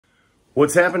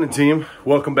What's happening, team?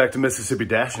 Welcome back to Mississippi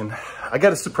Dashin'. I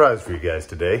got a surprise for you guys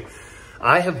today.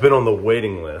 I have been on the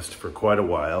waiting list for quite a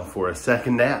while for a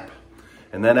second app,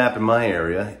 and that app in my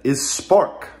area is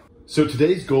Spark. So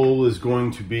today's goal is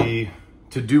going to be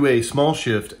to do a small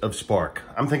shift of Spark.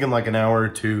 I'm thinking like an hour or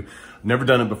two. Never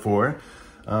done it before.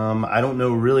 I don't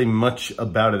know really much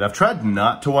about it. I've tried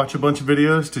not to watch a bunch of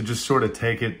videos to just sort of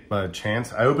take it by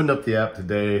chance. I opened up the app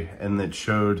today and it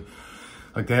showed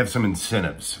like they have some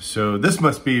incentives. So this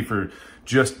must be for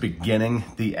just beginning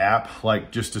the app,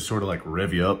 like just to sort of like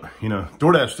rev you up. You know,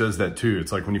 DoorDash does that too.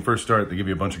 It's like when you first start, they give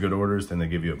you a bunch of good orders, then they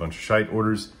give you a bunch of shite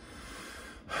orders.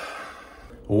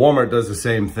 Walmart does the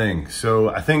same thing. So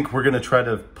I think we're gonna try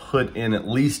to put in at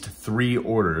least 3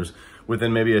 orders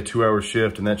within maybe a 2-hour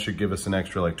shift, and that should give us an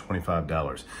extra like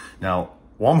 $25. Now,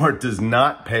 Walmart does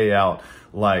not pay out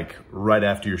like right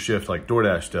after your shift like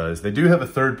DoorDash does. They do have a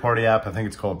third-party app, I think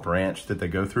it's called Branch, that they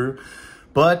go through,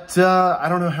 but I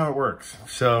don't know how it works.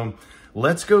 So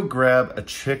let's go grab a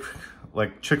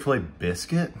Chick-fil-A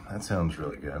biscuit. That sounds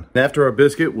really good. After our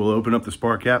biscuit, we'll open up the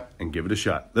Spark app and give it a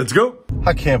shot. Let's go.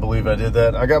 I can't believe I did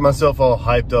that. I got myself all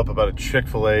hyped up about a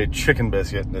Chick-fil-A chicken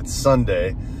biscuit. It's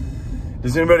Sunday.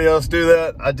 Does anybody else do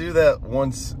that? I do that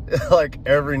once, like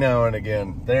every now and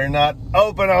again. They're not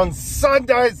open on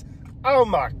Sundays. Oh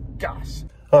my gosh.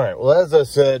 All right, well, as I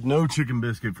said, no chicken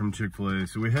biscuit from Chick-fil-A,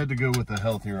 so we had to go with a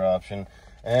healthier option.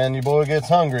 And your boy gets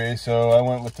hungry, so I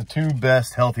went with the 2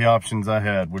 best healthy options I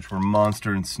had, which were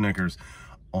Monster and Snickers.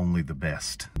 Only the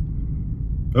best.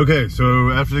 Okay, so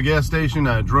after the gas station,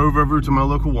 I drove over to my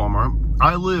local Walmart.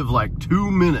 I live like 2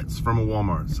 minutes from a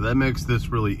Walmart, so that makes this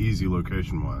really easy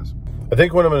location-wise. I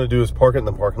think what I'm gonna do is park it in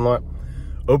the parking lot,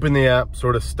 open the app,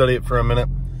 sort of study it for a minute.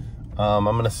 I'm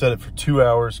gonna set it for 2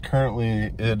 hours.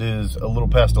 Currently, it is a little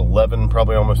past 11,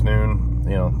 probably almost noon,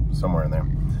 you know, somewhere in there.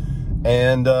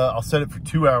 And I'll set it for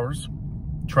 2 hours,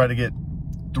 try to get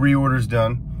 3 orders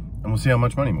done, and we'll see how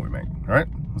much money we make. All right,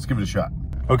 let's give it a shot.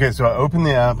 Okay, so I opened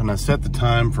the app and I set the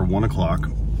time for 1 o'clock,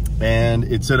 and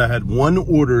it said I had 1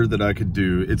 order that I could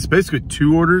do. It's basically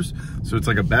 2 orders, so it's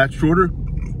like a batch order,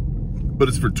 but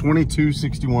it's for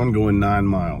 $22.61 going 9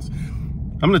 miles.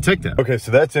 I'm gonna take that. Okay, so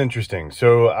that's interesting.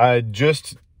 So I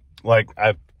just,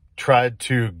 I tried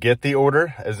to get the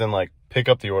order, as in like pick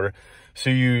up the order.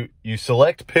 So you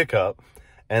select pickup,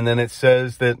 and then it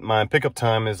says that my pickup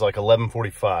time is like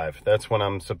 11:45. That's when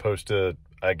I'm supposed to,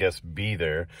 I guess, be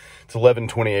there. It's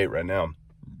 11:28 right now.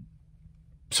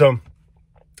 So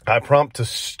I prompt to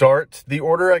start the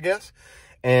order, I guess.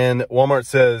 And Walmart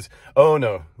says, oh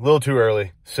no, a little too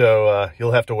early. So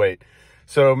you'll have to wait.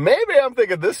 So maybe I'm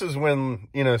thinking this is when,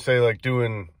 you know, say like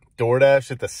doing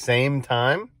DoorDash at the same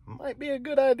time might be a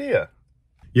good idea.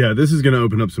 Yeah, this is going to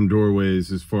open up some doorways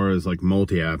as far as like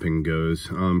multi-apping goes.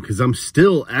 Because I'm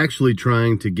still actually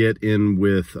trying to get in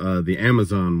with the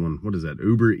Amazon one. What is that?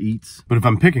 Uber Eats. But if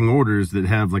I'm picking orders that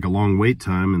have like a long wait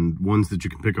time and ones that you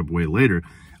can pick up way later,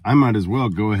 I might as well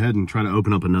go ahead and try to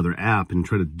open up another app and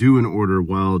try to do an order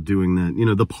while doing that. You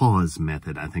know, the pause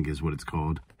method, I think is what it's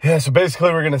called. Yeah, so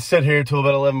basically we're going to sit here till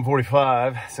about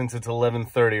 11:45 since it's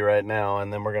 11:30 right now.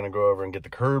 And then we're going to go over and get the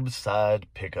curbside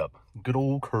pickup. Good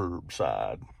old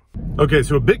curbside. Okay,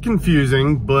 so a bit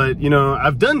confusing, but you know,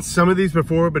 I've done some of these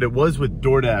before, but it was with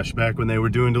DoorDash back when they were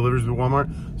doing deliveries with Walmart.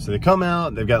 So they come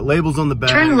out, they've got labels on the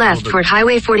bag. Turn left toward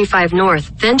Highway 45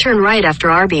 North, then turn right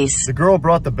after Arby's. The girl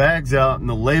brought the bags out and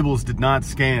the labels did not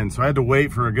scan, so I had to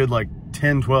wait for a good like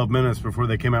 10-12 minutes before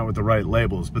they came out with the right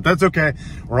labels. But that's okay.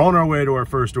 We're on our way to our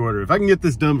first order. If I can get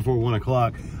this done before 1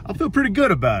 o'clock, I'll feel pretty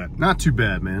good about it. Not too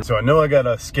bad, man. So I know I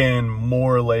gotta scan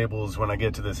more labels when I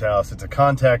get to this house. It's a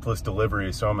contactless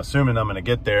delivery, so I'm assuming I'm gonna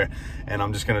get there and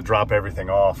I'm just gonna drop everything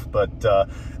off. But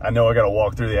I know I gotta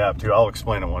walk through the app too. I'll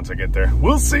explain it once I get there.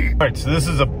 We'll see. All right, so this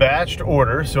is a batched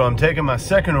order. So I'm taking my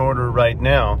second order right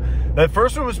now. That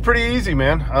first one was pretty easy,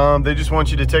 man. They just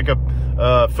want you to take a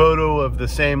photo of the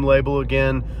same label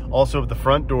again, also of the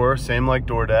front door, same like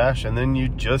DoorDash, and then you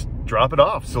just drop it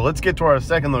off. So let's get to our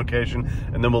second location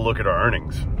and then we'll look at our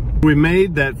earnings. We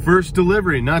made that first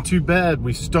delivery, not too bad.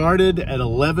 We started at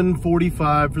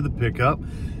 11:45 for the pickup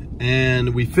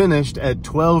and we finished at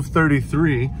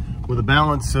 12:33 with a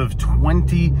balance of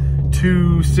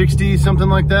 22.60, something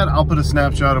like that. I'll put a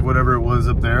snapshot of whatever it was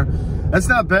up there. That's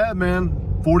not bad, man.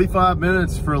 45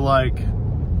 minutes for like,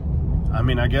 I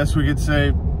mean, I guess we could say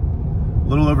a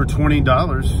little over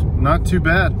 $20. Not too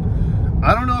bad.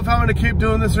 I don't know if I'm gonna keep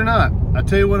doing this or not. I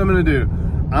tell you what I'm gonna do.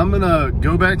 I'm gonna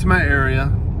go back to my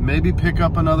area, maybe pick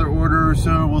up another order or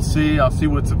so. We'll see. I'll see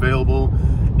what's available.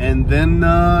 And then,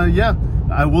 yeah,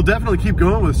 I will definitely keep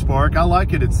going with Spark. I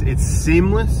like it. It's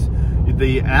seamless.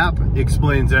 The app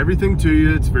explains everything to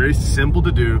you. It's very simple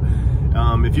to do.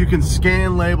 If you can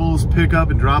scan labels, pick up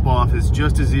and drop off, it's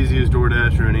just as easy as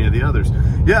DoorDash or any of the others.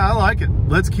 Yeah, I like it.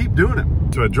 Let's keep doing it.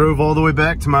 So I drove all the way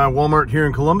back to my Walmart here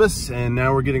in Columbus, and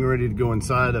now we're getting ready to go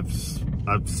inside.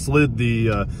 I've slid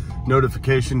the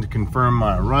notification to confirm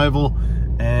my arrival,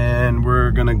 and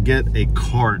we're gonna get a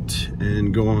cart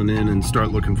and go on in and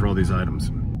start looking for all these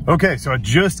items. Okay, so I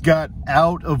just got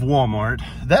out of Walmart.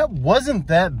 That wasn't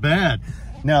that bad.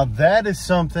 Now that is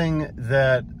something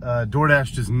that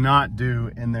DoorDash does not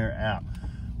do in their app.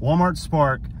 Walmart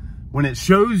Spark, when it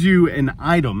shows you an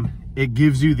item, it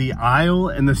gives you the aisle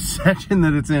and the section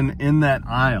that it's in that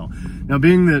aisle. Now,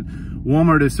 being that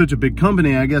Walmart is such a big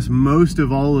company, I guess most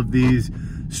of all of these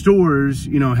stores,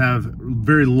 you know, have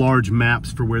very large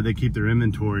maps for where they keep their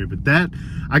inventory. But that,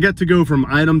 I got to go from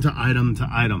item to item to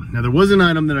item. Now, there was an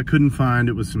item that I couldn't find.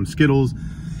 It was some Skittles.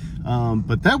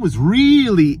 But that was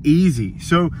really easy.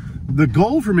 So the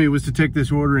goal for me was to take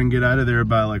this order and get out of there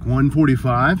by like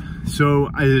 1:45. So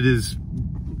it is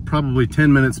probably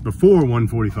 10 minutes before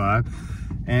 1:45,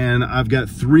 and I've got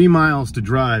 3 miles to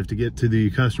drive to get to the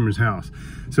customer's house.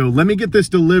 So let me get this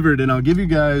delivered, and I'll give you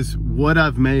guys what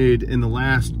I've made in the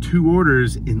last 2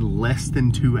 orders in less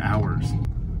than 2 hours.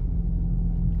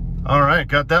 All right,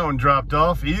 got that one dropped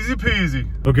off, easy peasy.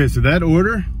 Okay, so that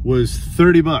order was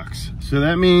 30 bucks. So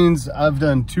that means I've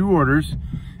done 2 orders.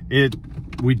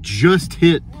 We just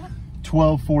hit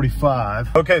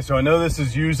 12:45. Okay, so I know this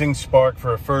is using Spark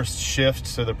for a first shift,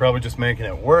 so they're probably just making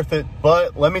it worth it.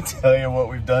 But let me tell you what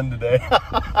we've done today.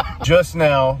 Just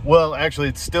now, well, actually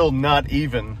it's still not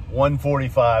even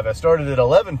 1:45. I started at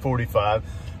 11:45.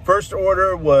 First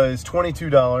order was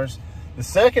 $22. The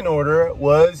second order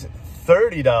was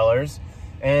 $30,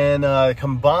 and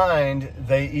combined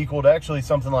they equaled actually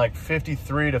something like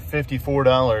 $53 to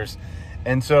 $54.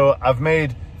 And so I've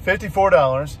made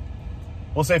 $54,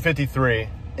 we'll say 53,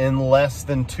 in less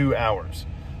than 2 hours.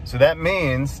 So that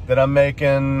means that I'm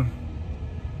making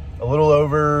a little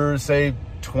over, say,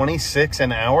 26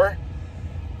 an hour.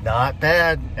 Not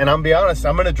bad. And I'm gonna be honest,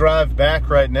 I'm gonna drive back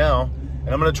right now and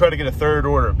I'm gonna try to get a third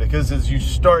order, because as you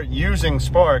start using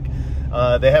Spark,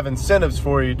 they have incentives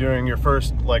for you during your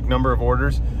first number of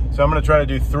orders. So I'm gonna try to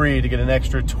do 3 to get an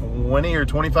extra $20 or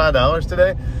 $25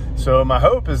 today. So my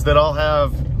hope is that I'll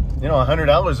have, you know,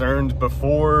 $100 earned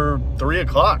before 3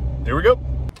 o'clock. Here we go.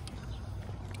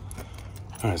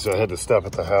 All right, so I had to stop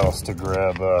at the house to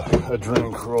grab a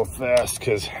drink real fast,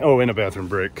 and a bathroom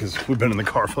break, because we've been in the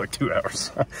car for like 2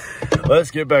 hours.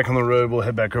 Let's get back on the road. We'll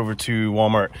head back over to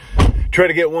Walmart, try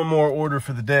to get one more order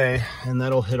for the day, and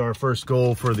that'll hit our first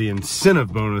goal for the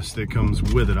incentive bonus that comes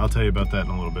with it. I'll tell you about that in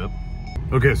a little bit.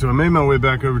 Okay, so I made my way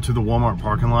back over to the Walmart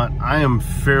parking lot. I am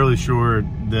fairly sure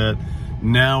that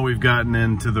now we've gotten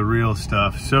into the real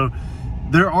stuff. So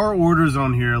there are orders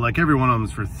on here, like every one of them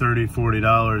is for $30,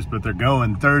 $40, but they're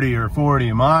going 30 or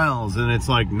 40 miles, and it's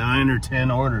like 9 or 10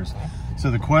 orders.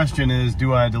 So the question is,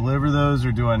 do I deliver those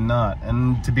or do I not?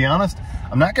 And to be honest,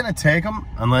 I'm not gonna take them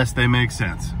unless they make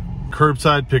sense.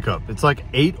 Curbside pickup, it's like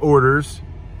 8 orders.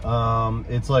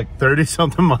 It's like 30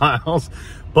 something miles,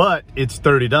 but it's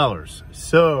 $30.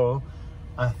 So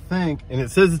I think, and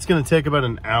it says it's gonna take about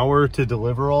an hour to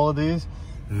deliver all of these.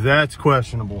 That's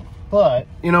questionable. But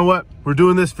you know what? We're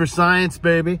doing this for science,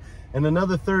 baby. And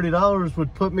another $30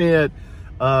 would put me at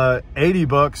 80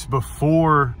 bucks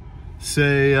before,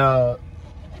 say,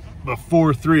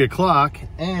 before 3 o'clock.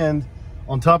 And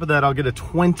on top of that, I'll get a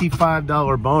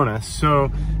 $25 bonus. So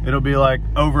it'll be like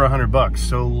over 100 bucks.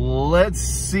 So let's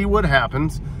see what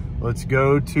happens. Let's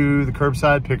go to the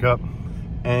curbside pickup,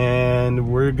 and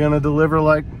we're gonna deliver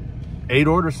like 8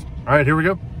 orders. All right, here we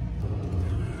go.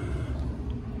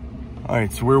 All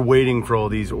right, so we're waiting for all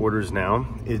these orders now.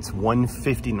 It's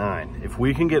 1:59. If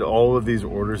we can get all of these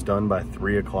orders done by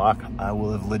 3 o'clock, I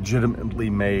will have legitimately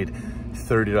made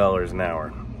 $30 an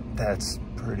hour. That's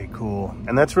pretty cool.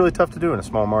 And that's really tough to do in a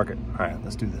small market. All right,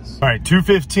 let's do this. All right,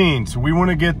 2:15. So we want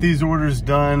to get these orders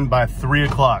done by 3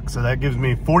 o'clock. So that gives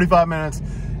me 45 minutes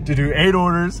to do 8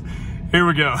 orders. Here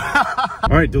we go. All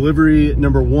right, delivery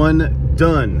number 1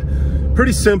 done.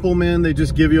 Pretty simple, man. They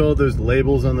just give you all those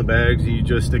labels on the bags. You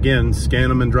just, again, scan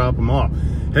them and drop them off.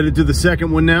 Headed to the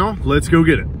second one now. Let's go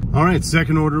get it. All right,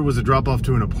 second order was a drop off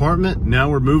to an apartment. Now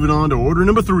we're moving on to order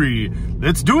number 3.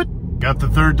 Let's do it. Got the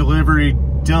third delivery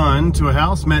done to a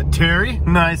house. Met Terry,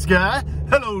 nice guy.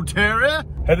 Hello, Terry.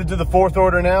 Headed to the 4th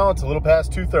order now. It's a little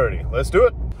past 2:30. Let's do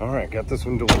it. All right, got this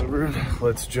one delivered.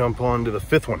 Let's jump on to the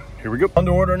 5th one. Here we go. On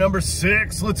to order number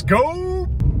 6. Let's go.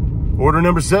 Order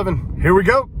number 7. Here we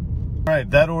go. All right,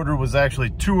 that order was actually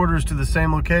 2 orders to the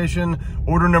same location.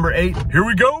 Order number 8. Here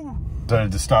we go.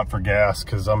 Decided to stop for gas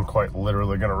because I'm quite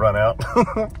literally gonna run out.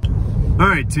 All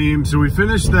right, team, so we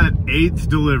finished that 8th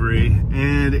delivery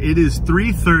and it is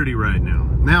 3:30 right now.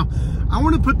 Now, I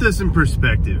wanna put this in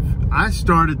perspective. I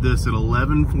started this at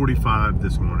 11:45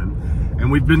 this morning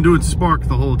and we've been doing Spark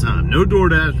the whole time. No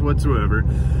DoorDash whatsoever.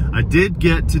 I did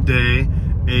get today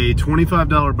a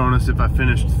 $25 bonus if I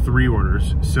finished 3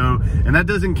 orders. So, and that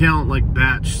doesn't count like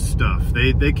batch stuff.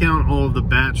 They count all of the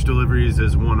batch deliveries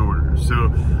as 1 order.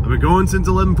 So I've been going since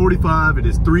 11:45. It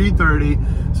is 3:30.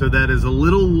 So that is a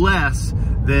little less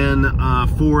than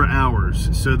 4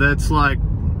 hours. So that's like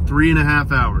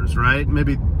 3.5 hours, right?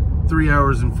 Maybe 3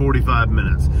 hours and 45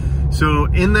 minutes. So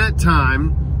in that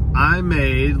time, I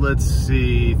made, let's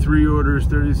see, 3 orders,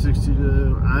 30, 60,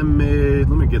 I made,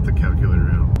 let me get the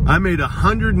calculator out. I made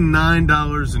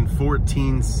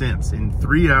 $109.14 in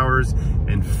 3 hours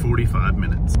and 45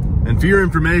 minutes. And for your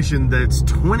information, that's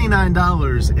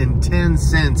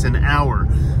 $29.10 an hour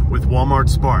with Walmart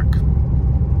Spark.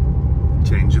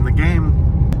 Changing the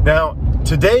game. Now,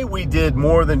 today we did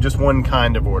more than just one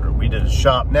kind of order. We did a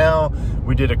shop now,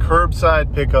 we did a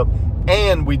curbside pickup,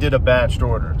 and we did a batched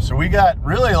order. So we got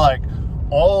really like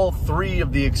all 3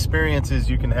 of the experiences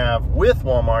you can have with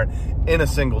Walmart in a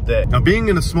single day. Now, being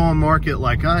in a small market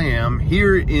like I am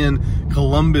here in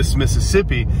Columbus,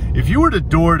 Mississippi, if you were to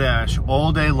DoorDash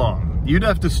all day long, you'd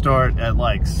have to start at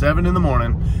like 7 in the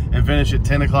morning and finish at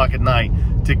 10 o'clock at night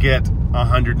to get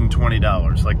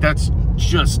 $120. Like, that's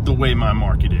just the way my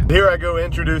market is. Here I go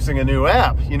introducing a new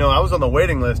app. You know, I was on the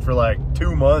waiting list for like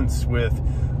 2 months with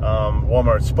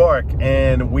Walmart Spark,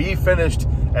 and we finished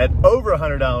at over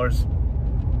 $100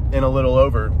 in a little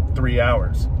over 3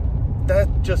 hours.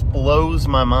 That just blows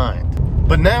my mind.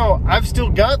 But now I've still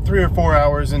got 3 or 4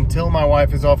 hours until my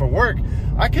wife is off of work.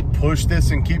 I could push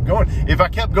this and keep going. If I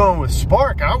kept going with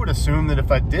Spark, I would assume that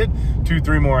if I did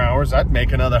 2-3 more hours, I'd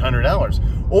make another $100.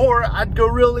 Or I'd go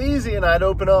real easy and I'd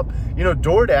open up, you know,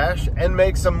 DoorDash and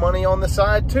make some money on the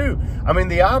side too. I mean,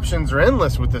 the options are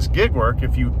endless with this GIGWORK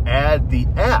if you add the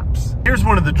apps. Here's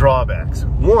one of the drawbacks.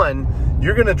 One,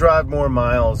 you're gonna drive more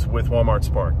miles with Walmart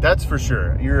Spark. That's for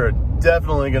sure. You're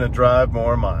definitely gonna drive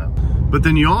more miles. But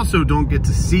then you also don't get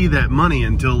to see that money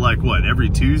until like what, every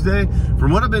Tuesday?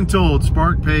 From what I've been told,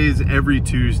 Spark pays every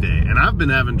Tuesday, and I've been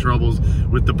having troubles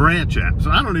with the branch app,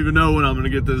 so I don't even know when I'm gonna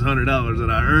get this $100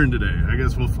 that I earned today. I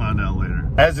guess we'll find out later.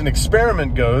 As an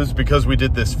experiment goes, because we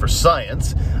did this for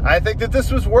science, I think that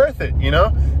this was worth it, you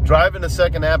know? Driving a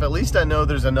second app, at least I know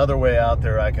there's another way out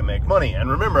there I can make money. And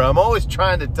remember, I'm always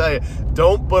trying to tell you,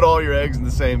 don't put all your eggs in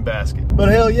the same basket. But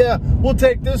hell yeah, we'll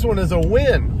take this one as a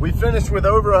win. We finished with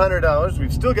over $100.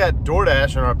 We've still got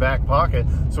DoorDash in our back pocket,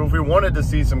 so if we wanted to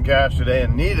see some cash today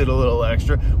and needed a little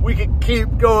extra, we could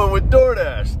keep going with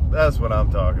DoorDash. That's what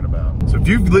I'm talking about. So if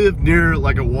you've lived near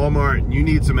like a Walmart and you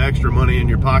need some extra money in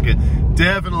your pocket,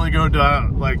 definitely go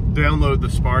download the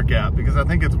Spark app, because I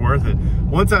think it's worth it.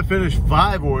 Once I finish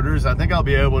 5 orders, I think I'll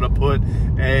be able to put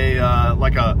a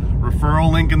like a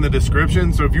referral link in the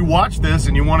description. So if you watch this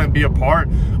and you want to be a part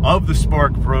of the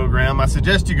Spark program, I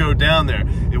suggest you go down there.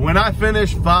 And when I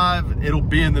finish 5, it'll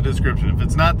be in the description. If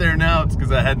it's not there now, it's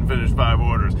because I hadn't finished 5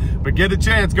 orders. But get a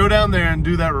chance, go down there and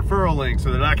do that referral link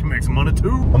so that I can make some money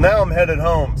too. Well, now I'm headed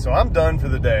home, so I'm done for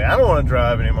the day. I don't want to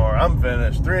drive anymore. I'm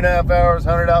finished. 3.5 hours,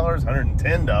 $100,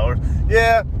 $110.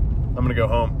 Yeah, I'm gonna go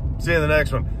home. See you in the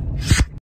next one.